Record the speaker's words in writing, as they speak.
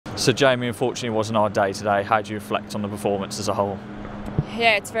So Jamie, unfortunately, wasn't our day today. How do you reflect on the performance as a whole?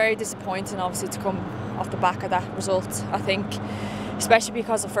 Yeah, it's very disappointing, obviously, to come off the back of that result. I think, especially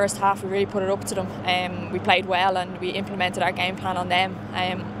because the first half we really put it up to them. We played well and we implemented our game plan on them,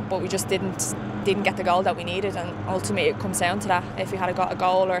 but we just didn't get the goal that we needed. And ultimately, it comes down to that. If we had got a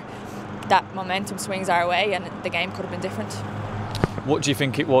goal, or that momentum swings our way, and the game could have been different. What do you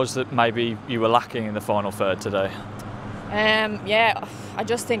think it was that maybe you were lacking in the final third today? Yeah, I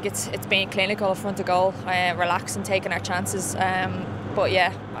just think it's being clinical in front of goal, relaxing, taking our chances. But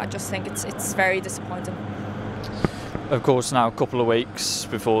yeah, I just think it's very disappointing. Of course, now a couple of weeks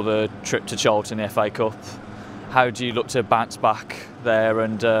before the trip to Charlton, the FA Cup. How do you look to bounce back there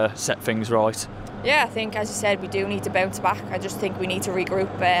and set things right? Yeah, I think, as you said, we do need to bounce back. I just think we need to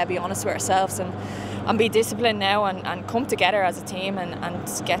regroup, be honest with ourselves, and be disciplined now, and come together as a team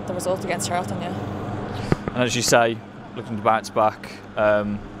and get the result against Charlton. Yeah. And as you say, looking to bounce back.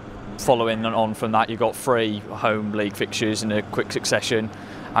 Following on from that, you got 3 home league fixtures in a quick succession.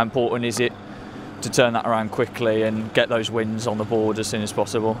 How important is it to turn that around quickly and get those wins on the board as soon as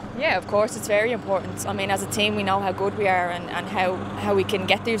possible? Yeah, of course, it's very important. I mean, as a team, we know how good we are and how we can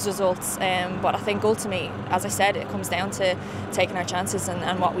get these results. But I think ultimately, as I said, it comes down to taking our chances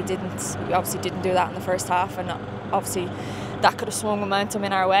and what we didn't. We obviously didn't do that in the first half, and obviously that could have swung momentum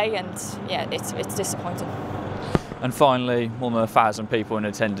in our way. And yeah, it's disappointing. And finally, more than 1,000 people in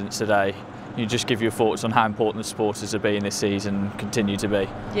attendance today. You just give your thoughts on how important the supporters have been this season and continue to be.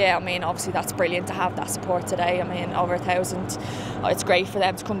 Yeah, I mean, obviously that's brilliant to have that support today. I mean, over 1,000. It's great for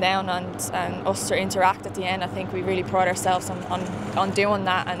them to come down and us to interact at the end. I think we really pride ourselves on doing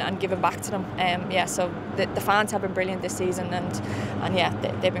that and giving back to them. Yeah, so the fans have been brilliant this season, and yeah,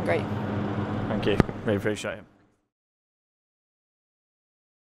 they've been great. Thank you. Really appreciate it.